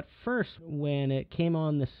 At first, when it came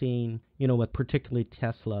on the scene, with particularly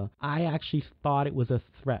Tesla, I actually thought it was a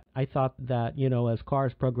threat. I thought that, as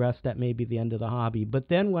cars progressed, that may be the end of the hobby. But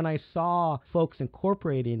then when I saw folks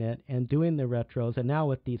incorporating it and doing the retros, and now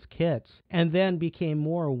with these kits, and then became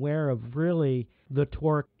more aware of really the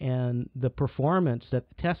torque and the performance that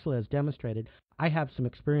Tesla has demonstrated. I have some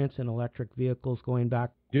experience in electric vehicles going back.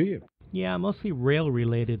 Do you? Yeah, mostly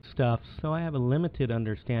rail-related stuff, so I have a limited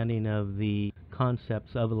understanding of the concepts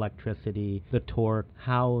of electricity, the torque,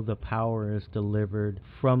 how the power is delivered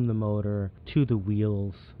from the motor to the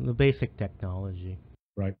wheels, the basic technology.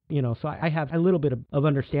 Right. So I have a little bit of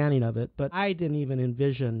understanding of it, but I didn't even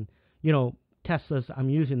envision, Teslas, I'm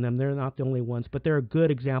using them, they're not the only ones, but they're a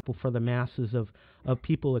good example for the masses of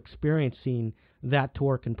people experiencing that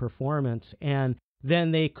torque and performance, and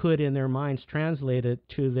then they could, in their minds, translate it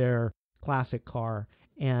to their classic car.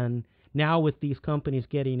 And now with these companies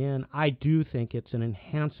getting in, I do think it's an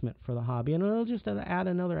enhancement for the hobby, and it'll just add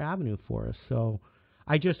another avenue for us. So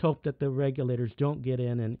I just hope that the regulators don't get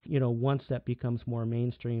in and, once that becomes more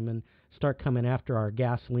mainstream and start coming after our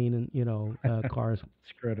gasoline and, cars,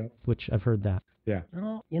 Screw it up. which I've heard that. Yeah.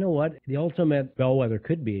 Well, you know what? The ultimate bellwether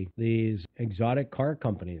could be these exotic car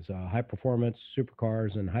companies, high-performance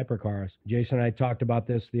supercars and hypercars. Jason and I talked about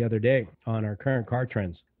this the other day on our current car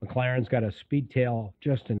trends. McLaren's got a Speedtail,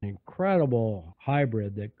 just an incredible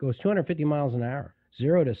hybrid that goes 250 miles an hour.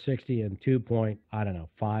 0 to 60 in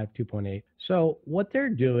 2.8. So what they're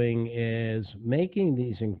doing is making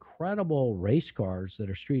these incredible race cars that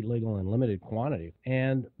are street legal in limited quantity.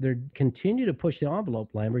 And they continue to push the envelope.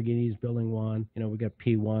 Lamborghini's building one. We got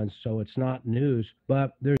P1s, so it's not news.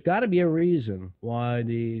 But there's got to be a reason why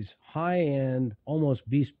these high-end, almost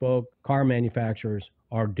bespoke car manufacturers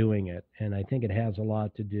are doing it. And I think it has a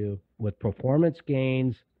lot to do with performance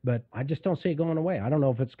gains, but I just don't see it going away. I don't know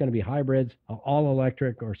if it's going to be hybrids, all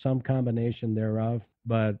electric, or some combination thereof.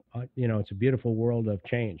 But, it's a beautiful world of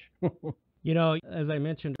change. You know, as I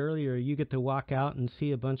mentioned earlier, you get to walk out and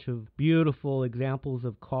see a bunch of beautiful examples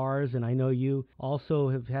of cars, and I know you also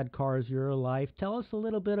have had cars your life. Tell us a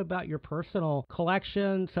little bit about your personal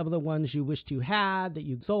collection, some of the ones you wished you had that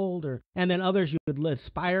you sold, and then others you would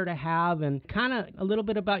aspire to have, and kind of a little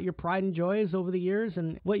bit about your pride and joys over the years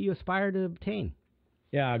and what you aspire to obtain.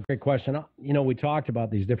 Yeah, great question. We talked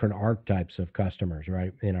about these different archetypes of customers,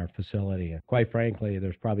 right, in our facility. And quite frankly,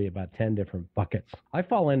 there's probably about 10 different buckets. I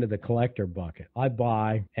fall into the collector bucket. I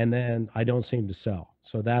buy, and then I don't seem to sell.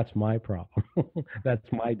 So that's my problem. That's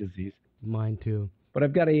my disease. Mine too. But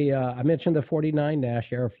I've got I mentioned the 49 Nash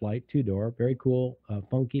Airflight, two-door, very cool,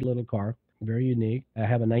 funky little car, very unique. I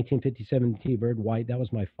have a 1957 T-Bird white. That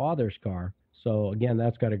was my father's car. So, again,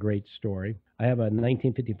 that's got a great story. I have a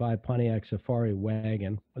 1955 Pontiac Safari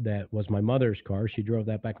wagon that was my mother's car. She drove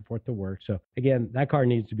that back and forth to work. So, again, that car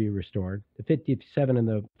needs to be restored. The 57 and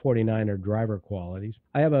the 49 are driver qualities.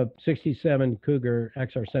 I have a 67 Cougar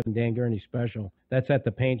XR7 Dan Gurney Special. That's at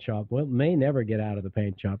the paint shop. Well, it may never get out of the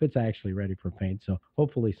paint shop. It's actually ready for paint, so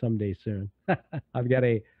hopefully someday soon. I've got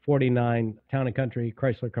a 49 Town & Country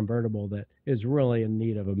Chrysler convertible that is really in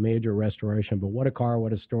need of a major restoration. But what a car,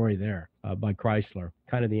 what a story there by Chrysler.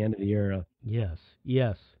 Kind of the end of the era. Yes.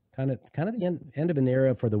 Kind of the end of an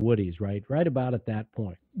era for the Woodies, right? Right about at that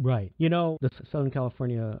point. Right. You know, the Southern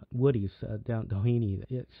California Woodies down at Doheny,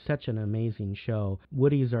 it's such an amazing show.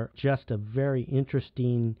 Woodies are just a very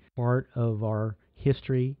interesting part of our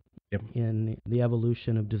history. Yep. In the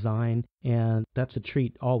evolution of design, and that's a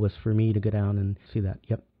treat always for me to go down and see that.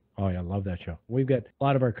 Yep. Oh, yeah, I love that show. We've got a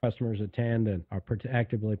lot of our customers attend and are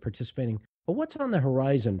actively participating. But what's on the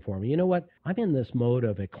horizon for me? You know what? I'm in this mode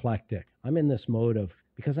of eclectic. I'm in this mode of,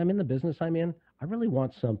 because I'm in the business I'm in, I really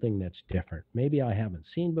want something that's different. Maybe I haven't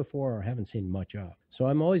seen before or haven't seen much of. So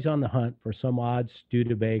I'm always on the hunt for some odd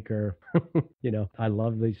Studebaker. I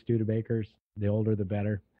love these Studebakers. The older, the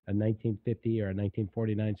better. A 1950 or a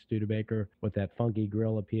 1949 Studebaker with that funky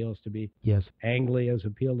grill appeals to me. Yes. Anglias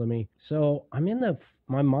appeal to me. So I'm in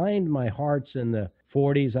my mind, my heart's in the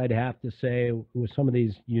 40s, I'd have to say, with some of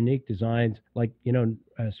these unique designs. Like,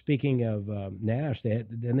 speaking of Nash, they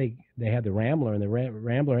had the Rambler, and the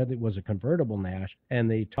Rambler was a convertible Nash, and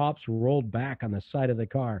the tops rolled back on the side of the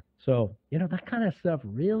car. So, that kind of stuff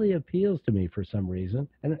really appeals to me for some reason.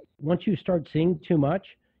 And once you start seeing too much,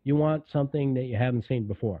 you want something that you haven't seen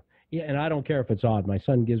before. Yeah, and I don't care if it's odd. My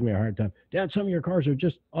son gives me a hard time. Dad, some of your cars are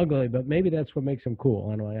just ugly, but maybe that's what makes them cool.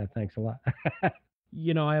 I'm like, yeah, thanks a lot.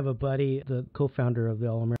 I have a buddy, the co-founder of the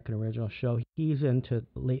All-American Original Show. He's into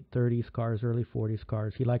late 30s cars, early 40s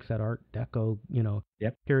cars. He likes that Art Deco,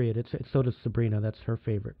 Yep. period. So does Sabrina. That's her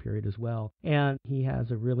favorite period as well. And he has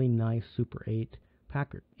a really nice Super 8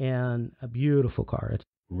 Packard and a beautiful car. It's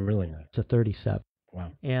really nice. It's a 37.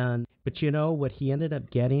 Wow. But what he ended up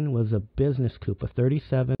getting was a business coupe, a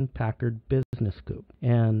 37 Packard business coupe.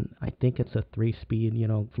 And I think it's a 3-speed,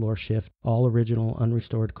 floor shift, all original,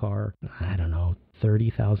 unrestored car. I don't know,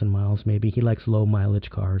 30,000 miles maybe. He likes low mileage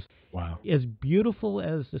cars. Wow. As beautiful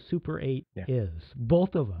as the Super 8 is,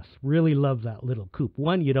 both of us really love that little coupe.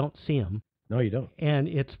 One, you don't see them. No, you don't. And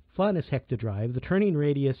it's fun as heck to drive. The turning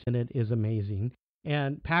radius in it is amazing.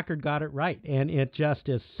 And Packard got it right, and it just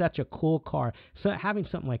is such a cool car. So having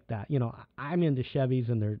something like that, I'm into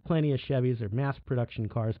Chevys, and there are plenty of Chevys. They're mass production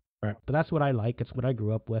cars. Right. But that's what I like. It's what I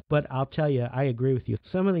grew up with. But I'll tell you, I agree with you.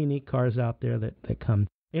 Some of the unique cars out there that come.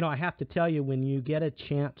 I have to tell you, when you get a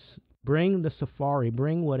chance, bring the Safari,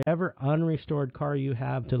 bring whatever unrestored car you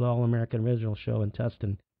have to the All-American Original Show in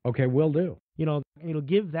Tustin. Okay, will do. It'll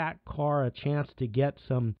give that car a chance to get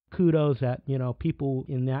some kudos that, people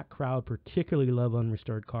in that crowd particularly love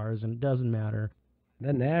unrestored cars, and it doesn't matter.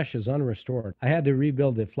 That Nash is unrestored. I had to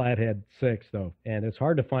rebuild the Flathead 6, though, and it's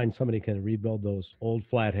hard to find somebody who can rebuild those old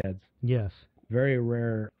Flatheads. Yes. Very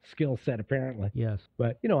rare skill set, apparently. Yes.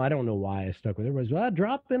 But, I don't know why I stuck with it. Everybody's,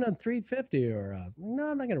 drop in a 350 or, no,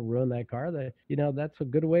 I'm not going to ruin that car. That's a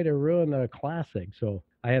good way to ruin a classic. So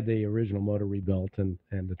I had the original motor rebuilt and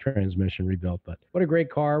the transmission rebuilt. But what a great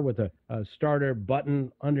car with a starter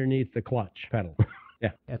button underneath the clutch pedal.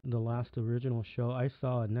 Yeah. At the last original show, I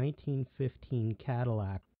saw a 1915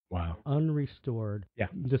 Cadillac. Wow. Unrestored. Yeah.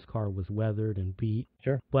 This car was weathered and beat.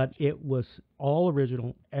 Sure. But it was all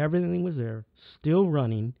original. Everything was there, still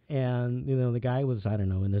running. And, the guy was, I don't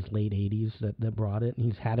know, in his late 80s that brought it. And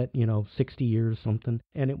he's had it, 60 years, something.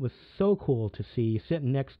 And it was so cool to see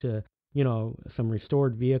sitting next to, some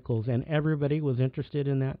restored vehicles. And everybody was interested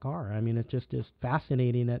in that car. I mean, it just is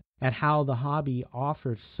fascinating at how the hobby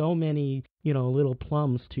offers so many, little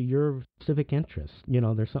plums to your civic interests.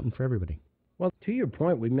 There's something for everybody. Well, to your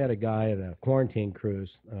point, we met a guy at a quarantine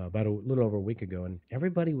cruise about a little over a week ago, and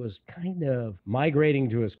everybody was kind of migrating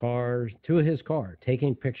to his car,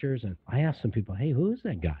 taking pictures. And I asked some people, "Hey, who is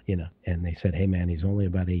that guy?" And they said, "Hey, man, he's only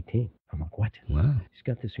about 18." I'm like, "What?" Wow. He's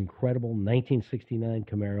got this incredible 1969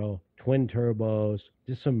 Camaro, twin turbos,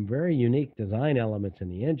 just some very unique design elements in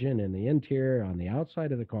the engine and the interior on the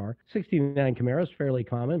outside of the car. 69 Camaro is fairly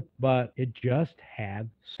common, but it just had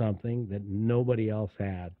something that nobody else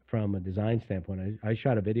had from a design standpoint. I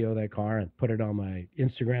shot a video of that car and put it on my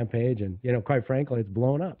Instagram page, and, quite frankly, it's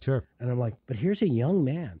blown up. Sure. And I'm like, but here's a young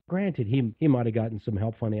man. Granted, he might have gotten some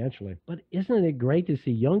help financially, but isn't it great to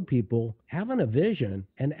see young people having a vision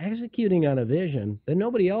and executing on a vision that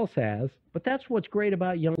nobody else has? But that's what's great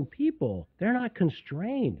about young people. They're not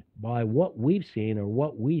constrained by what we've seen or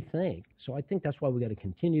what we think. So I think that's why we got to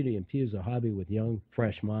continue to infuse the hobby with young,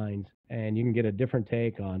 fresh minds. And you can get a different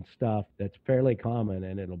take on stuff that's fairly common,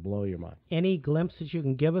 and it'll blow your mind. Any glimpses you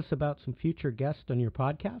can give us about some future guests on your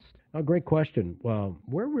podcast? Oh, great question. Well,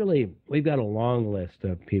 we've got a long list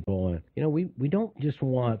of people. We don't just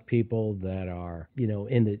want people that are,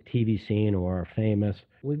 in the TV scene or are famous.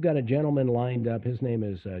 We've got a gentleman lined up. His name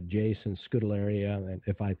is Jason Scudelaria. And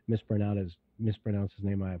if I mispronounce his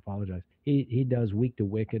name, I apologize. He does Week to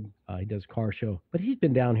Wicked. He does Car Show. But he's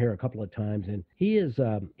been down here a couple of times, and he's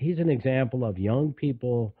an example of young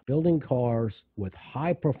people building cars with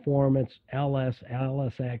high performance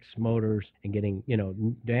LSX motors and getting,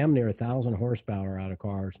 damn near 1,000 horsepower out of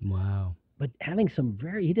cars. Wow. But having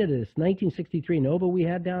he did this 1963 Nova we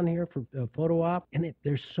had down here for a photo op, and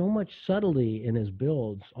there's so much subtlety in his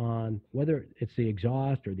builds on whether it's the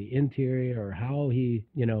exhaust or the interior or how he,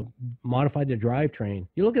 modified the drivetrain.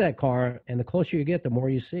 You look at that car, and the closer you get, the more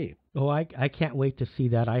you see. Oh, I can't wait to see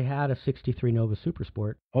that. I had a 63 Nova Super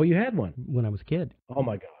Sport. Oh, you had one? When I was a kid. Oh,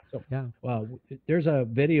 my God. So, yeah. Well, there's a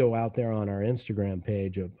video out there on our Instagram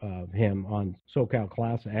page of him on SoCal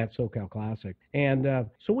Classic, at SoCal Classic. And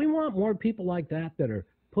so we want more people like that are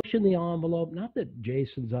pushing the envelope. Not that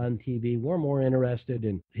Jason's on TV. We're more interested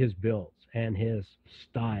in his builds and his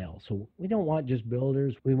style. So we don't want just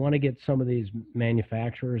builders. We want to get some of these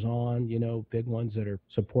manufacturers on, big ones that are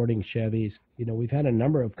supporting Chevys. We've had a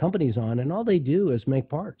number of companies on, and all they do is make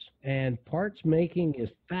parts. And parts making is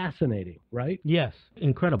fascinating, right? Yes,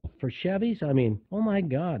 incredible. For Chevys, I mean, oh my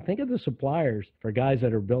God, think of the suppliers for guys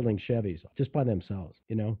that are building Chevys just by themselves,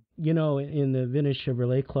 in the Vintage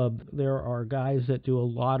Chevrolet Club, there are guys that do a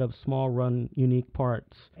lot of small run unique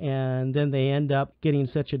parts, and then they end up getting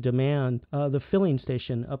such a demand. The filling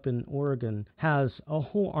station up in Oregon has a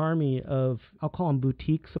whole army of, I'll call them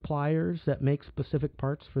boutique suppliers that make specific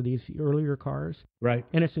parts for these earlier cars. Right.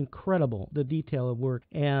 And it's incredible, the detail of work.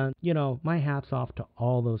 And, my hat's off to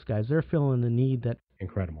all those guys. They're filling the need that...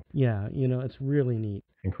 Incredible. Yeah, it's really neat.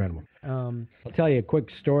 Incredible. I'll tell you a quick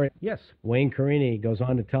story. Yes. Wayne Carini goes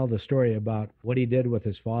on to tell the story about what he did with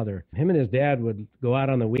his father. Him and his dad would go out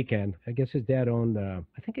on the weekend. I guess his dad owned,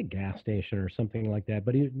 I think, a gas station or something like that.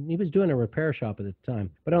 But he was doing a repair shop at the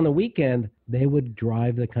time. But on the weekend, they would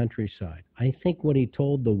drive the countryside. I think what he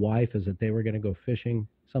told the wife is that they were going to go fishing,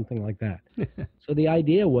 something like that. So the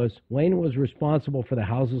idea was Wayne was responsible for the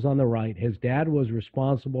houses on the right. His dad was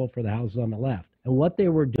responsible for the houses on the left. And what they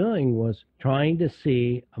were doing was trying to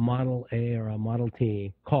see a Model A or a Model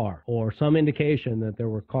T car or some indication that there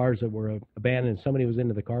were cars that were abandoned. Somebody was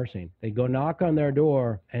into the car scene. They'd go knock on their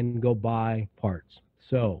door and go buy parts.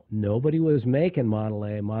 So nobody was making Model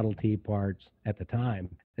A, Model T parts at the time.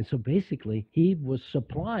 And so basically he was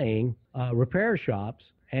supplying repair shops.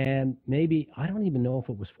 And maybe, I don't even know if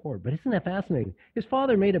it was Ford, but isn't that fascinating? His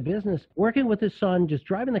father made a business working with his son, just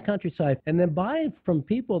driving the countryside, and then buying from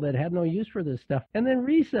people that had no use for this stuff, and then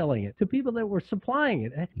reselling it to people that were supplying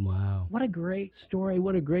it. Wow. What a great story.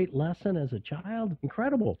 What a great lesson as a child.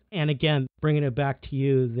 Incredible. And again, bringing it back to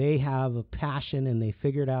you, they have a passion, and they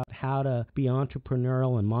figured out how to be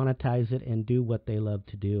entrepreneurial and monetize it and do what they love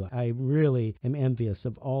to do. I really am envious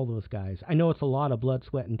of all those guys. I know it's a lot of blood,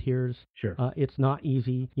 sweat, and tears. Sure. It's not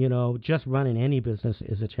easy. Just running any business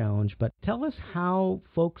is a challenge. But tell us how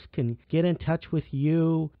folks can get in touch with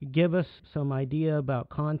you. Give us some idea about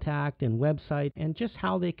contact and website and just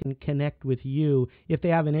how they can connect with you if they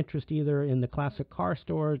have an interest either in the classic car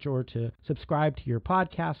storage or to subscribe to your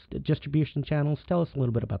podcast distribution channels. Tell us a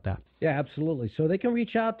little bit about that. Yeah, absolutely. So they can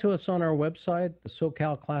reach out to us on our website,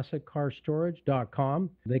 SoCalClassicCarStorage.com.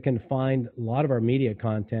 They can find a lot of our media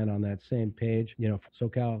content on that same page,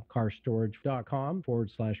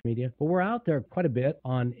 SoCalCarStorage.com/media. But we're out there quite a bit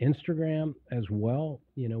on Instagram as well.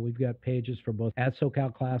 We've got pages for both at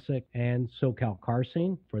SoCal Classic and SoCal Car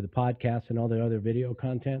Scene for the podcast and all the other video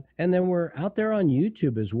content. And then we're out there on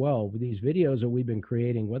YouTube as well with these videos that we've been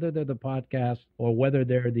creating, whether they're the podcast or whether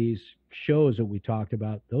they're these shows that we talked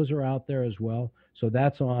about. Those are out there as well. So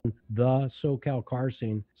that's on the SoCal Car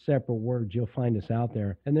Scene, separate words. You'll find us out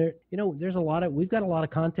there. And we've got a lot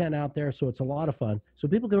of content out there, so it's a lot of fun. So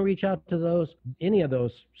people can reach out to any of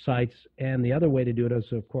those sites. And the other way to do it is,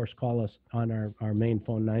 of course, call us on our main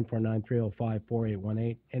phone,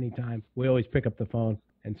 949-305-4818, anytime. We always pick up the phone.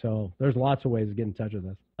 And so there's lots of ways to get in touch with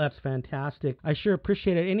us. That's fantastic. I sure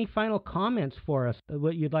appreciate it. Any final comments for us,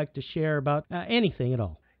 what you'd like to share about anything at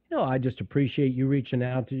all? I just appreciate you reaching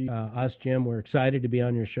out to us, Jim. We're excited to be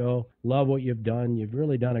on your show. Love what you've done. You've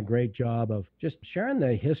really done a great job of just sharing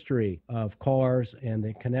the history of cars and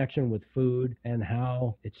the connection with food and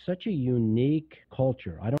how it's such a unique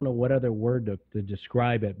culture. I don't know what other word to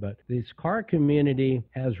describe it, but this car community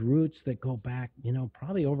has roots that go back,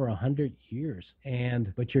 probably over 100 years.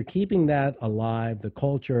 But you're keeping that alive, the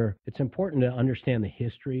culture. It's important to understand the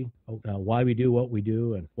history, why we do what we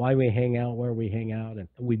do and why we hang out where we hang out and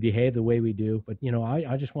we behave the way we do. But,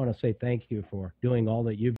 I just want to say thank you for doing all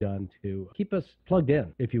that you've done to keep us plugged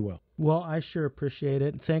in, if you will. Well, I sure appreciate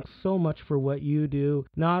it. Thanks so much for what you do,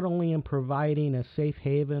 not only in providing a safe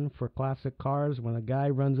haven for classic cars when a guy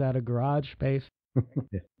runs out of garage space,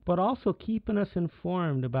 but also keeping us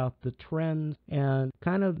informed about the trends and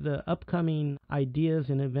kind of the upcoming ideas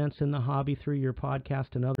and events in the hobby through your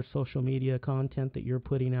podcast and other social media content that you're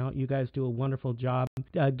putting out. You guys do a wonderful job.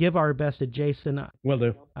 Give our best to Jason. Will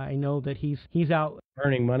do. I know that he's out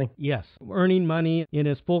earning money. Yes, earning money in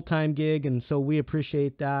his full-time gig, and so we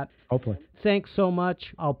appreciate that. Hopefully. Thanks so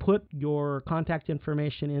much. I'll put your contact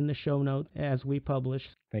information in the show notes as we publish.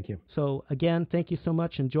 Thank you. So again, thank you so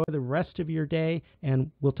much. Enjoy the rest of your day, and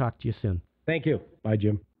we'll talk to you soon. Thank you. Bye,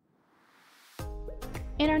 Jim.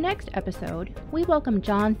 In our next episode, we welcome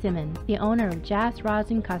John Simmons, the owner of Jazz Rods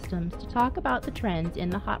and Customs, to talk about the trends in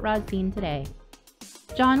the hot rod scene today.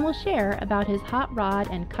 John will share about his hot rod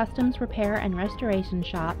and customs repair and restoration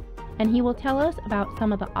shop, and he will tell us about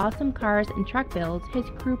some of the awesome cars and truck builds his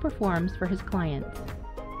crew performs for his clients.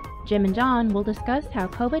 Jim and John will discuss how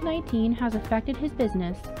COVID-19 has affected his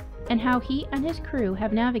business and how he and his crew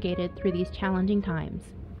have navigated through these challenging times.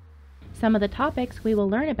 Some of the topics we will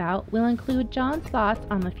learn about will include John's thoughts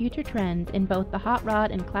on the future trends in both the hot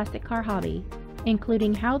rod and classic car hobby,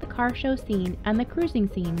 including how the car show scene and the cruising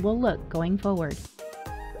scene will look going forward.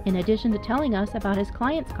 In addition to telling us about his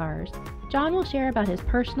clients' cars, John will share about his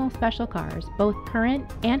personal special cars, both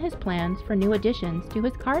current and his plans for new additions to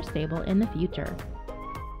his car stable in the future.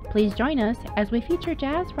 Please join us as we feature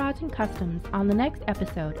Jazz Rods and Customs on the next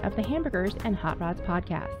episode of the Hamburgers and Hot Rods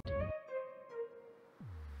podcast.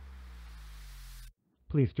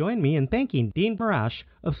 Please join me in thanking Dean Morash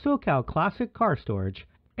of SoCal Classic Car Storage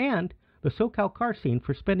and the SoCal Car Scene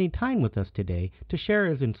for spending time with us today to share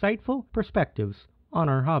his insightful perspectives on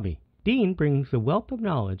our hobby. Dean brings a wealth of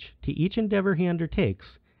knowledge to each endeavor he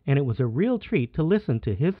undertakes, and it was a real treat to listen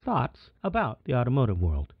to his thoughts about the automotive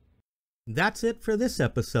world. That's it for this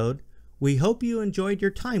episode. We hope you enjoyed your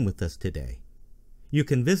time with us today. You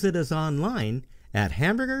can visit us online at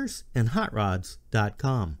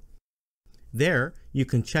hamburgers&hotrods.com. There, you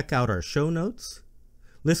can check out our show notes,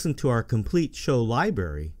 listen to our complete show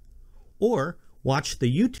library, or watch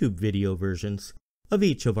the YouTube video versions of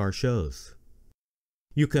each of our shows.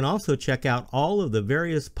 You can also check out all of the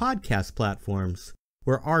various podcast platforms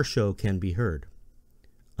where our show can be heard.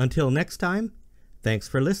 Until next time, thanks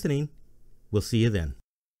for listening. We'll see you then.